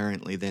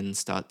inherently then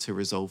start to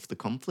resolve the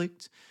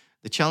conflict.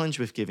 The challenge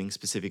with giving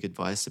specific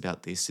advice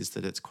about this is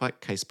that it's quite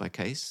case by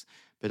case,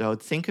 but I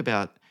would think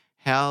about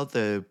how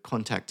the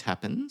contact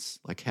happens,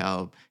 like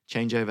how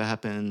changeover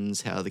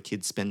happens, how the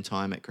kids spend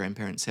time at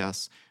grandparents'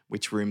 house,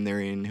 which room they're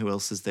in, who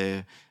else is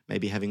there.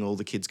 Maybe having all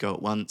the kids go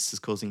at once is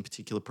causing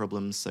particular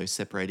problems, so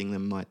separating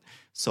them might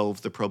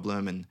solve the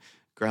problem, and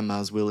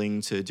grandma's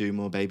willing to do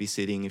more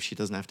babysitting if she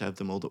doesn't have to have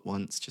them all at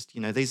once. Just,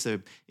 these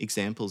are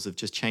examples of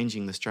just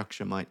changing the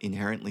structure might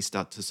inherently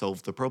start to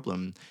solve the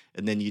problem.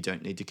 And then you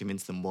don't need to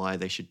convince them why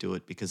they should do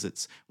it because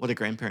it's what a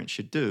grandparent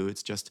should do.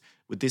 It's just,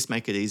 would this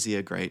make it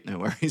easier? Great, no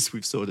worries,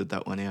 we've sorted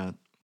that one out.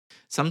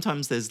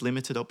 Sometimes there's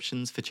limited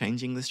options for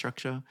changing the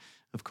structure.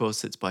 Of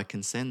course, it's by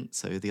consent,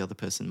 so the other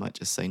person might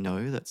just say,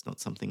 no, that's not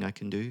something I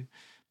can do.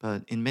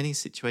 But in many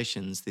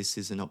situations, this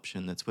is an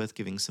option that's worth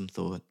giving some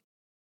thought.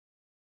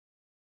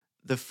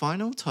 The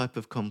final type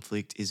of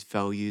conflict is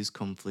values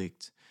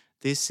conflict.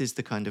 This is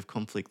the kind of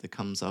conflict that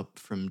comes up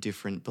from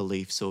different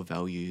beliefs or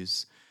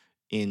values.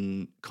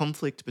 In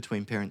conflict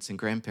between parents and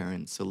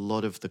grandparents, a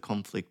lot of the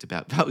conflict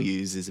about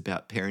values is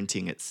about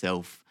parenting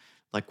itself,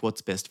 like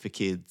what's best for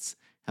kids,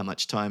 how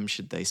much time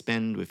should they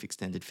spend with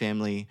extended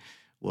family,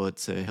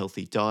 what's a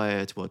healthy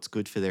diet, what's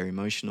good for their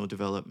emotional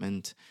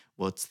development,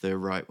 what's the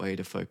right way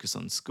to focus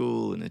on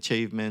school and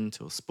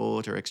achievement or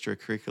sport or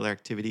extracurricular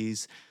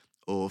activities,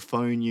 or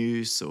phone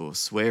use or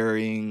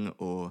swearing,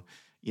 or,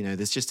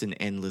 there's just an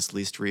endless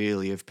list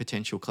really of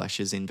potential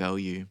clashes in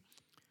value.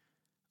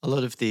 A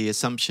lot of the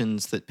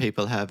assumptions that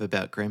people have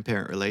about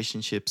grandparent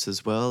relationships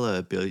as well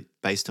are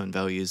based on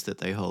values that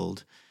they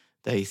hold.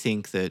 They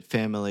think that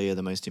family are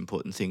the most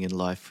important thing in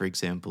life, for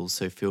example,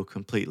 so feel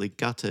completely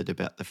gutted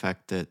about the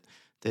fact that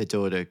their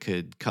daughter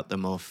could cut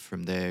them off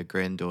from their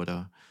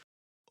granddaughter.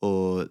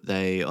 Or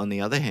they, on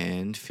the other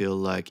hand, feel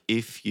like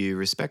if you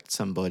respect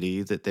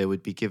somebody, that there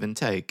would be give and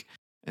take.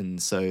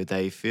 And so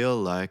they feel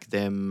like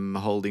them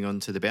holding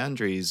on to the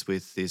boundaries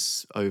with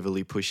this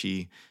overly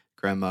pushy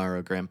grandma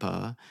or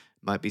grandpa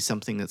might be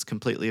something that's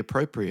completely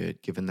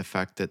appropriate, given the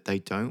fact that they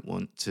don't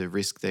want to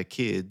risk their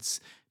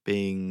kids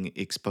being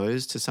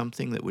exposed to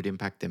something that would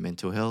impact their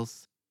mental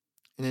health.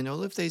 And in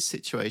all of these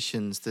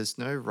situations, there's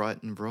no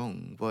right and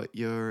wrong. What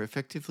you're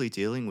effectively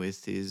dealing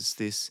with is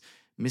this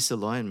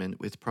misalignment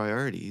with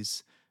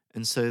priorities.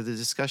 And so the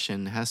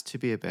discussion has to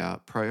be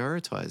about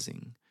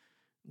prioritizing.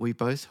 We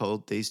both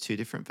hold these two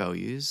different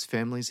values.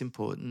 Family's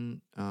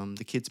important.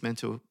 The kids'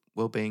 mental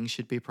well-being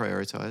should be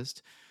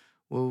prioritized.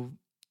 Well,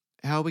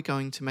 how are we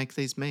going to make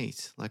these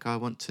meet? Like, I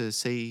want to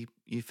see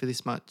you for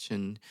this much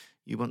and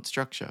you want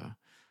structure.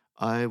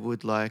 I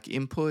would like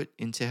input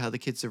into how the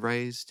kids are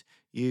raised.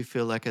 You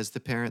feel like, as the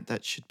parent,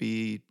 that should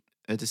be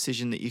a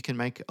decision that you can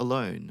make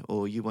alone,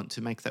 or you want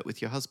to make that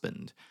with your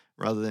husband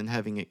rather than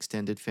having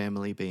extended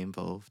family be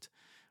involved.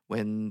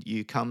 When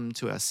you come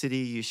to our city,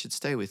 you should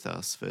stay with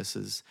us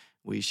versus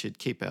we should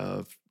keep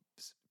our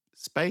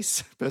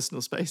space,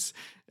 personal space,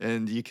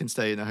 and you can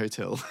stay in a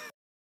hotel.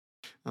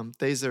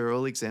 These are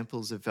all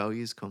examples of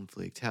values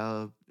conflict,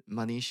 how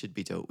money should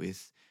be dealt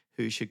with,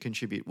 who should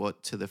contribute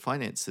what to the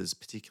finances,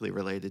 particularly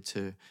related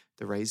to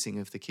the raising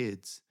of the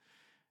kids.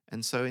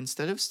 And so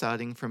instead of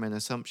starting from an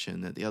assumption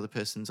that the other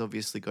person's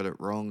obviously got it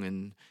wrong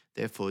and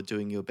therefore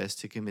doing your best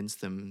to convince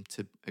them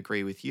to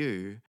agree with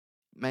you,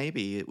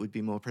 maybe it would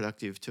be more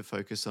productive to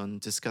focus on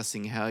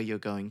discussing how you're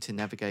going to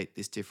navigate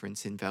this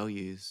difference in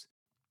values.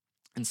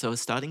 And so a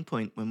starting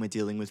point when we're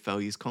dealing with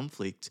values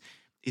conflict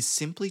is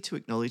simply to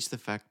acknowledge the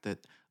fact that,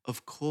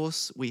 of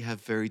course, we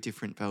have very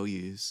different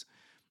values.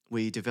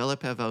 We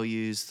develop our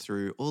values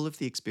through all of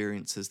the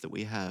experiences that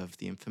we have,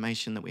 the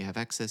information that we have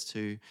access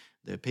to,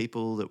 the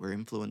people that we're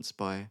influenced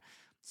by.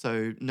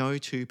 So no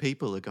two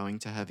people are going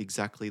to have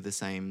exactly the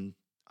same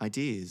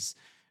ideas.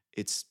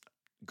 It's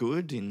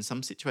good in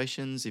some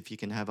situations if you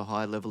can have a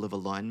high level of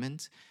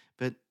alignment,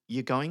 but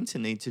you're going to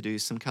need to do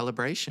some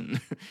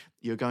calibration.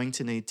 You're going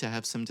to need to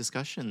have some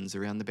discussions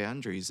around the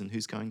boundaries and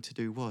who's going to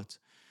do what.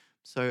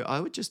 So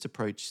I would just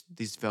approach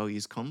this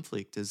values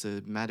conflict as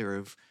a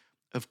matter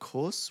of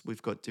course,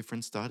 we've got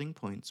different starting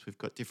points. We've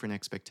got different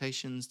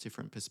expectations,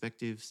 different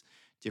perspectives,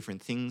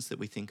 different things that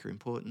we think are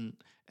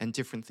important, and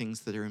different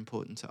things that are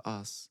important to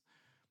us.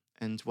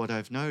 And what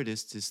I've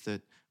noticed is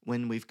that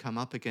when we've come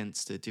up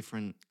against a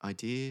different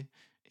idea,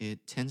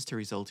 it tends to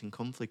result in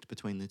conflict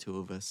between the two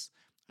of us.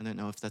 I don't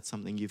know if that's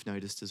something you've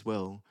noticed as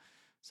well.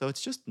 So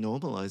it's just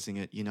normalizing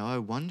it. I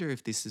wonder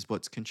if this is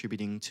what's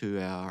contributing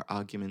to our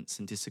arguments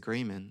and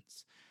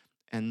disagreements.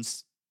 And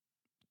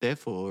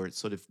therefore, it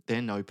sort of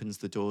then opens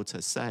the door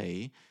to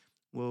say,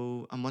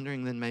 well, I'm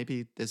wondering then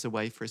maybe there's a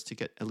way for us to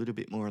get a little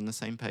bit more on the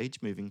same page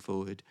moving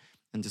forward.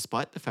 And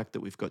despite the fact that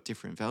we've got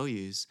different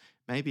values,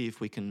 maybe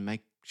if we can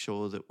make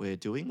sure that we're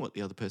doing what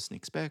the other person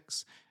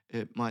expects,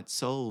 it might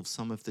solve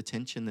some of the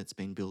tension that's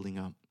been building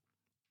up.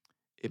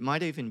 It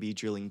might even be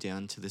drilling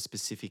down to the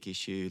specific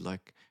issue,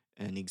 like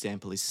an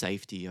example is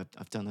safety.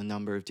 I've done a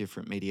number of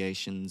different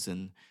mediations,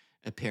 and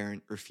a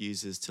parent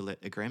refuses to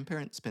let a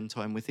grandparent spend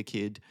time with a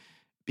kid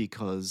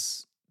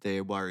because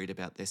they're worried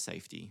about their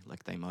safety.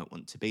 Like, they might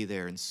want to be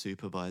there and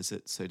supervise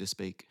it, so to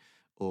speak,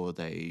 or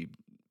they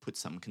put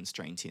some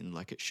constraint in,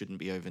 like it shouldn't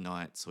be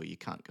overnights, or you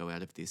can't go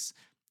out of this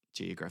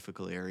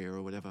geographical area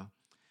or whatever.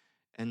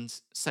 And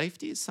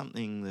safety is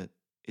something that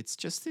it's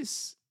just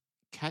this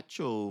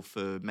catch-all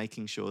for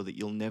making sure that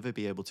you'll never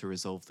be able to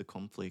resolve the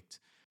conflict.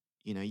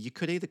 You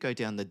could either go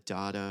down the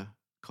data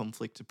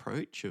conflict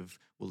approach of,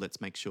 well,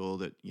 let's make sure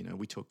that,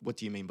 we talk, what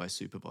do you mean by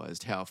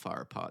supervised? How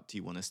far apart do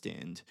you want to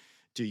stand?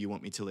 Do you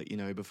want me to let you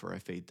know before I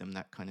feed them?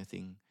 That kind of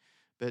thing.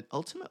 But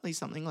ultimately,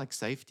 something like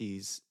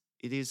safety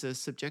it is a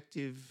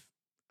subjective,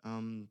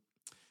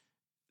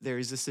 there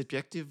is a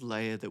subjective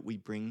layer that we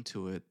bring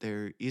to it.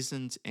 There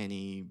isn't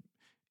any,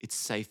 it's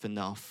safe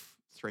enough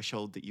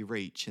threshold that you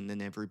reach and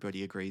then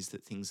everybody agrees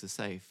that things are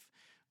safe.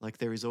 Like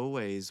there is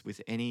always,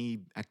 with any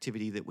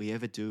activity that we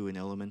ever do, an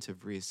element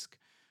of risk.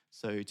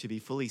 So to be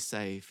fully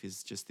safe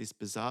is just this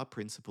bizarre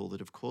principle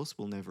that, of course,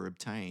 we'll never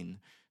obtain.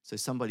 So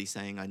somebody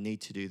saying, I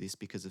need to do this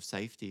because of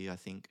safety, I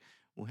think,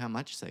 well, how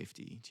much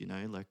safety? Do you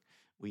know? Like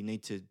we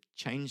need to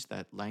change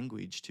that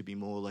language to be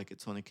more like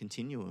it's on a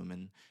continuum.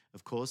 And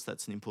of course,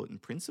 that's an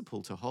important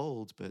principle to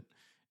hold, but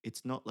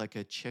it's not like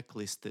a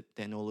checklist that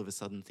then all of a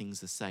sudden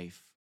things are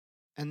safe.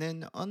 And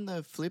then on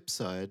the flip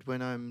side,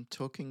 when I'm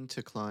talking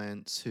to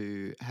clients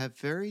who have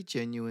very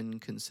genuine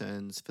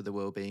concerns for the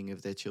well-being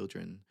of their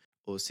children,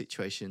 or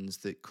situations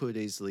that could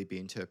easily be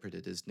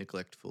interpreted as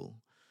neglectful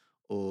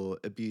or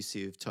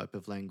abusive type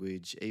of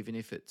language, even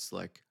if it's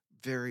like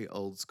very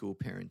old school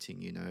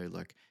parenting,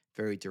 like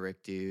very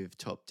directive,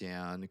 top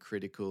down,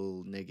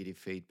 critical, negative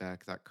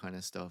feedback, that kind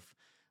of stuff,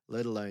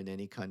 let alone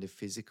any kind of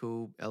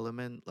physical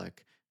element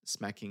like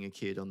smacking a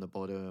kid on the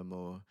bottom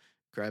or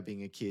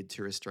grabbing a kid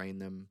to restrain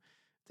them.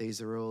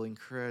 These are all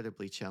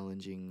incredibly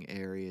challenging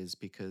areas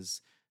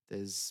because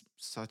there's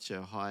such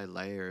a high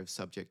layer of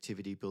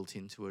subjectivity built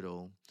into it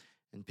all.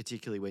 And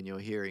particularly when you're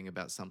hearing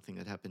about something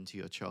that happened to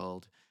your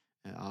child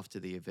after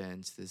the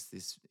event, there's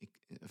this,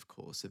 of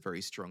course, a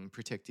very strong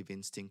protective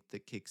instinct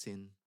that kicks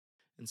in.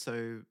 And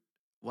so,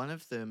 one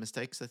of the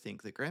mistakes I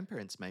think that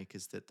grandparents make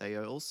is that they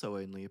also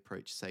only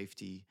approach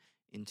safety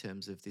in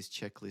terms of this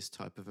checklist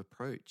type of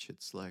approach.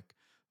 It's like,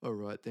 all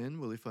right, then,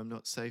 well, if I'm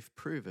not safe,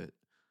 prove it.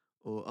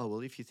 Or, oh,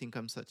 well, if you think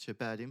I'm such a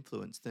bad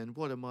influence, then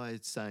what am I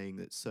saying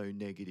that's so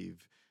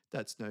negative?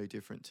 That's no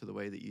different to the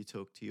way that you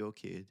talk to your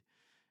kid.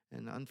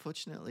 And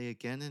unfortunately,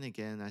 again and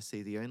again, I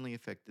see the only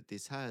effect that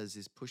this has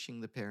is pushing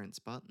the parent's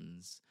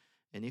buttons.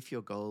 And if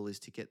your goal is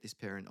to get this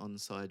parent on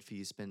side for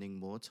you spending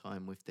more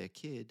time with their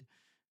kid,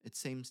 it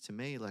seems to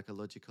me like a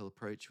logical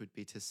approach would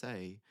be to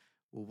say,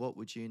 well, what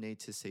would you need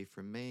to see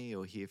from me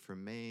or hear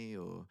from me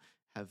or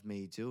have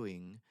me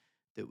doing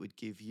that would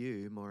give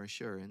you more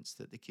assurance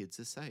that the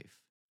kids are safe?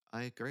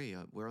 I agree.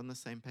 We're on the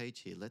same page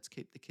here. Let's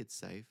keep the kids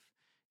safe.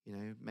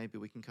 Maybe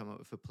we can come up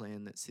with a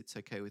plan that sits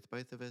okay with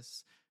both of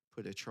us,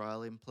 put a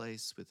trial in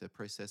place with a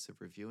process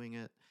of reviewing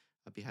it.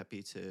 I'd be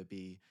happy to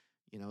be,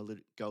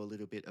 go a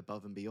little bit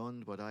above and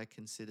beyond what I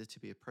consider to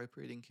be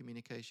appropriate in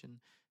communication,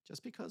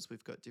 just because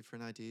we've got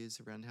different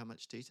ideas around how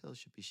much detail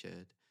should be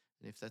shared.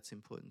 And if that's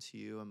important to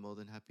you, I'm more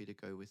than happy to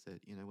go with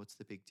it. What's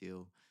the big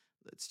deal?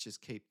 Let's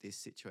just keep this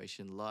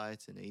situation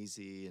light and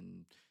easy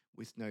and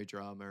with no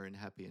drama and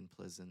happy and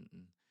pleasant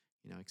and,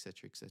 et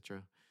cetera, et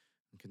cetera.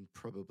 I can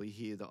probably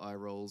hear the eye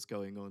rolls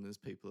going on as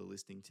people are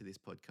listening to this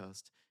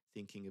podcast,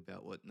 thinking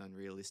about what an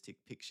unrealistic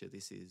picture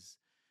this is.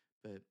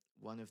 But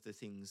one of the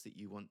things that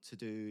you want to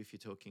do if you're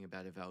talking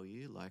about a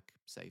value like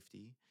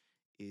safety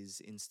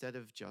is instead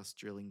of just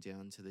drilling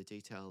down to the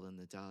detail and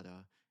the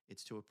data,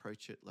 it's to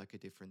approach it like a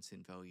difference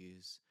in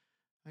values.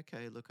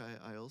 Okay, look,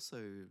 I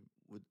also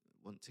would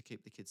want to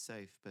keep the kids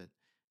safe, but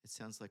it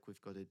sounds like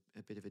we've got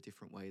a bit of a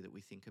different way that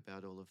we think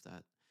about all of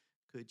that.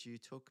 Could you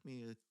talk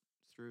me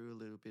through a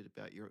little bit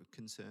about your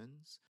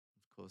concerns?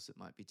 Of course, it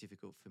might be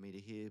difficult for me to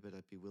hear, but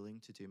I'd be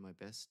willing to do my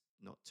best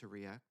not to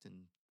react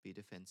and be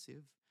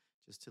defensive,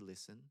 just to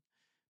listen,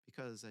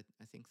 because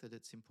I think that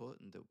it's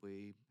important that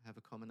we have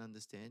a common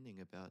understanding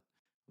about,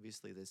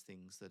 obviously, there's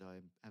things that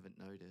I haven't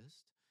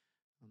noticed.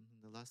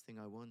 The last thing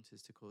I want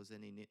is to cause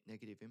any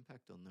negative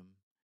impact on them.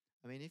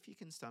 I mean, if you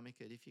can stomach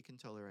it, if you can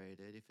tolerate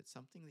it, if it's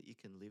something that you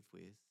can live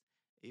with,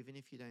 even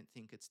if you don't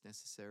think it's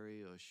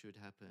necessary or should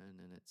happen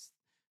and it's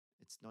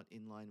not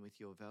in line with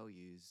your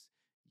values,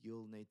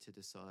 you'll need to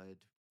decide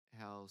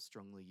how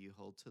strongly you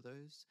hold to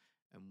those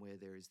and where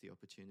there is the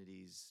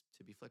opportunities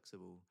to be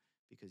flexible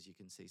because you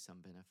can see some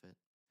benefit.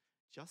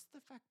 Just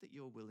the fact that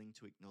you're willing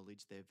to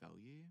acknowledge their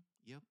value,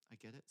 yep, I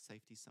get it.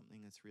 Safety is something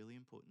that's really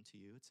important to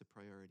you. It's a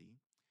priority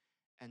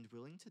and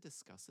willing to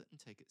discuss it and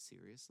take it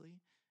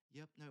seriously,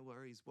 yep, no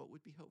worries. What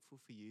would be helpful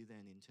for you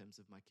then in terms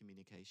of my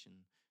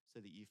communication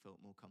so that you felt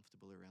more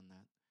comfortable around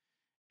that?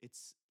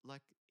 It's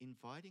like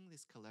inviting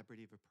this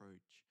collaborative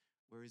approach.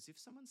 Whereas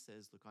if someone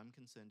says, look, I'm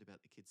concerned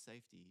about the kid's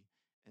safety,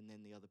 and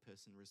then the other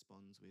person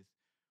responds with,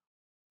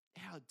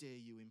 how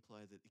dare you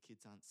imply that the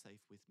kids aren't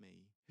safe with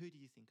me? Who do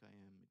you think I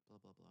am?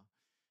 Blah, blah, blah.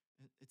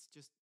 It's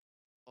just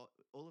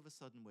all of a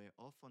sudden we're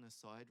off on a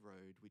side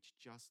road, which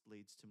just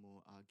leads to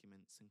more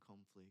arguments and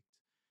conflict.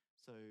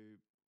 So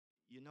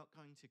you're not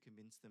going to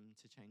convince them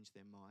to change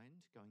their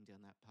mind going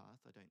down that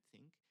path, I don't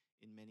think,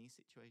 in many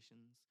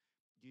situations.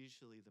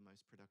 Usually the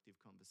most productive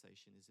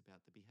conversation is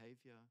about the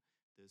behavior,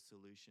 the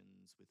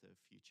solutions with a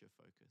future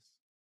focus.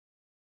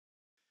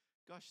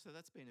 Gosh, so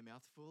that's been a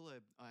mouthful.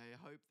 I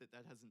hope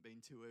that hasn't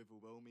been too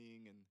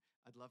overwhelming, and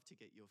I'd love to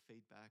get your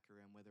feedback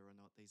around whether or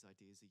not these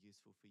ideas are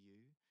useful for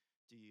you.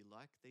 Do you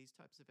like these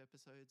types of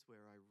episodes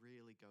where I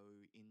really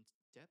go in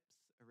depth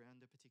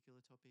around a particular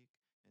topic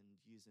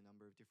and use a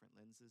number of different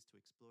lenses to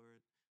explore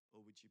it?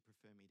 Or would you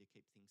prefer me to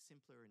keep things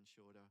simpler and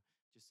shorter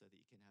just so that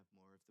you can have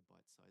more of the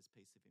bite-sized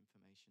piece of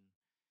information?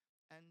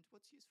 And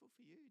what's useful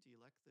for you? Do you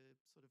like the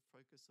sort of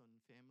focus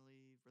on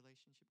family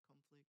relationship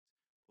conflict?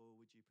 Or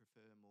would you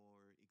prefer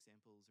more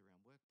examples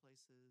around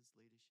workplaces,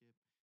 leadership,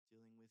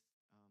 dealing with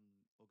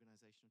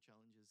organizational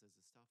challenges as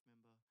a staff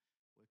member,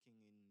 working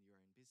in your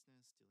own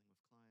business, dealing with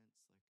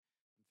clients? Like,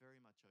 I'm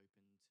very much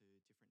open to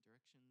different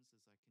directions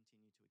as I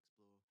continue to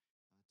explore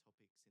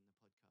topics in the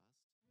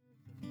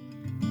podcast.